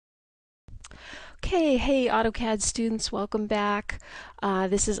Okay, hey AutoCAD students, welcome back.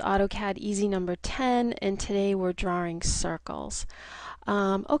 This is AutoCAD Easy number 10, and today we're drawing circles.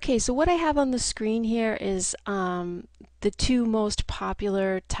 Okay, so what I have on the screen here is the two most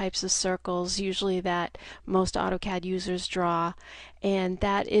popular types of circles, usually that most AutoCAD users draw, and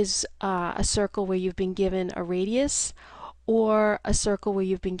that is a circle where you've been given a radius or a circle where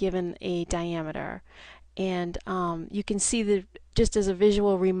you've been given a diameter. And you can see that just as a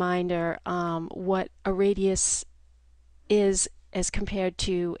visual reminder what a radius is as compared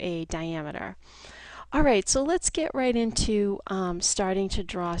to a diameter. All right, so let's get right into starting to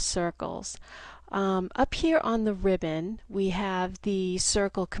draw circles. Up here on the ribbon, we have the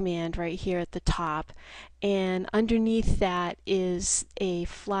circle command right here at the top, and underneath that is a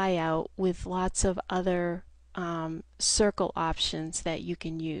flyout with lots of other circle options that you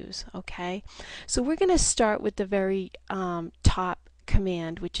can use. Okay, so we're going to start with the very top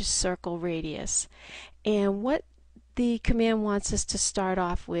command, which is circle radius. And what the command wants us to start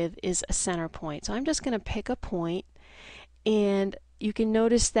off with is a center point. So I'm just going to pick a point, and you can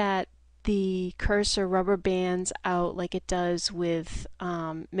notice that the cursor rubber bands out like it does with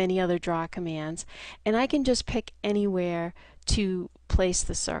many other draw commands, and I can just pick anywhere to place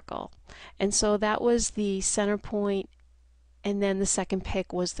the circle. And so that was the center point, and then the second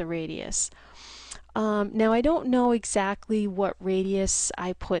pick was the radius. Now I don't know exactly what radius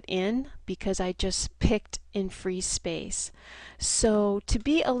I put in because I just picked in free space. So to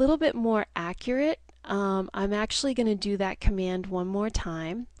be a little bit more accurate, I'm actually going to do that command one more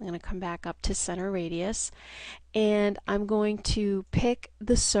time. I'm going to come back up to center radius, and I'm going to pick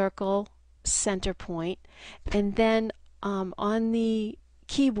the circle center point, and then on the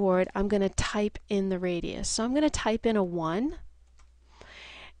keyboard I'm going to type in the radius. So I'm going to type in a 1,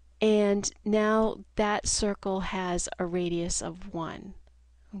 and now that circle has a radius of 1.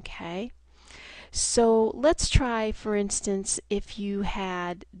 Okay, so let's try, for instance, if you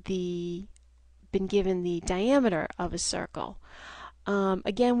had been given the diameter of a circle.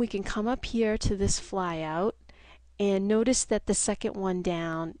 Again, we can come up here to this flyout and notice that the second one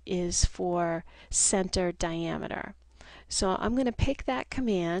down is for center diameter. So I'm going to pick that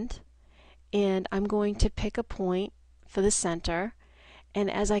command, and I'm going to pick a point for the center,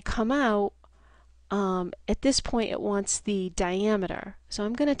 and as I come out, at this point it wants the diameter. So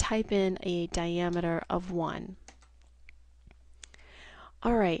I'm going to type in a diameter of 1.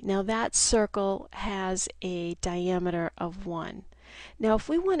 Alright, now that circle has a diameter of 1. Now if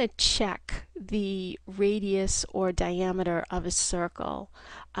we want to check the radius or diameter of a circle,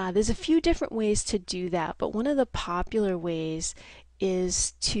 there's a few different ways to do that, but one of the popular ways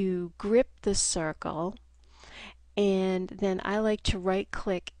is to grip the circle, and then I like to right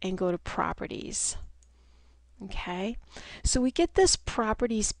click and go to Properties. Okay, so we get this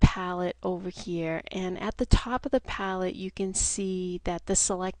properties palette over here, and at the top of the palette you can see that the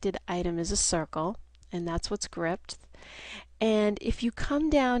selected item is a circle, and that's what's gripped. And if you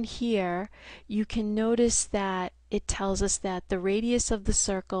come down here, you can notice that it tells us that the radius of the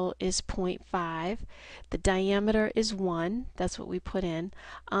circle is 0.5, the diameter is 1, that's what we put in,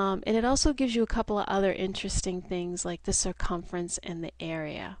 and it also gives you a couple of other interesting things like the circumference and the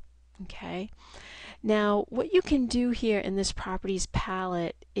area. Okay. Now what you can do here in this properties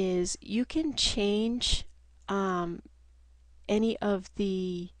palette is you can change any of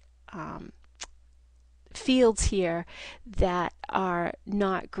the fields here that are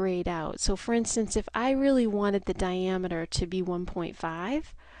not grayed out. So for instance, if I really wanted the diameter to be 1.5,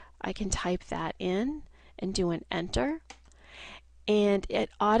 I can type that in and do an enter, and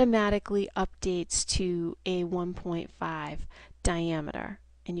it automatically updates to a 1.5 diameter.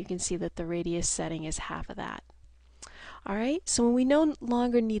 And you can see that the radius setting is half of that. Alright, so when we no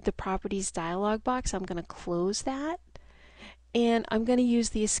longer need the properties dialog box, I'm going to close that, and I'm going to use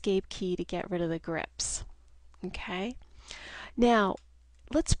the escape key to get rid of the grips. Okay, now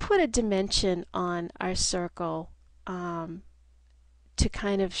let's put a dimension on our circle to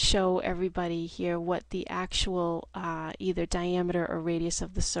kind of show everybody here what the actual either diameter or radius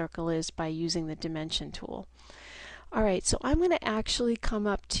of the circle is by using the dimension tool. Alright, so I'm going to actually come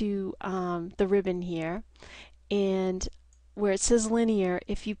up to the ribbon here, and where it says linear,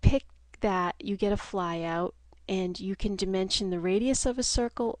 if you pick that, you get a flyout, and you can dimension the radius of a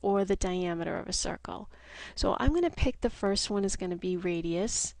circle or the diameter of a circle. So I'm going to pick the first one is going to be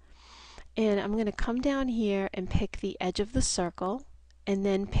radius, and I'm going to come down here and pick the edge of the circle, and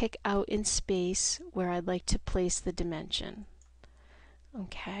then pick out in space where I'd like to place the dimension.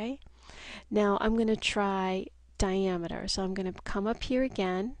 Okay, now I'm going to try diameter. So I'm going to come up here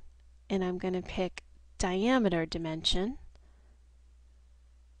again, and I'm going to pick diameter dimension,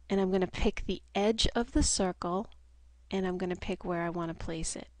 and I'm going to pick the edge of the circle, and I'm going to pick where I want to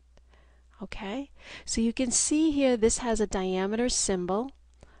place it. Okay, so you can see here this has a diameter symbol.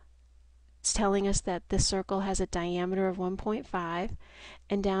 It's telling us that the circle has a diameter of 1.5,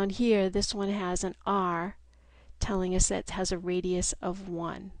 and down here this one has an R telling us that it has a radius of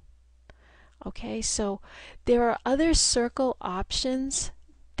 1. Okay, so there are other circle options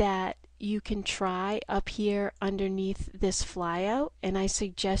that you can try up here underneath this flyout, and I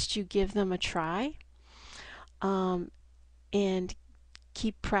suggest you give them a try and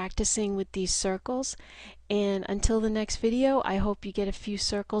keep practicing with these circles. And until the next video, I hope you get a few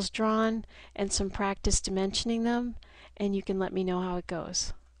circles drawn and some practice dimensioning them, and you can let me know how it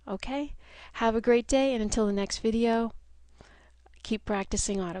goes. Okay? Have a great day, and until the next video, keep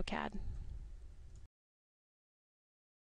practicing AutoCAD.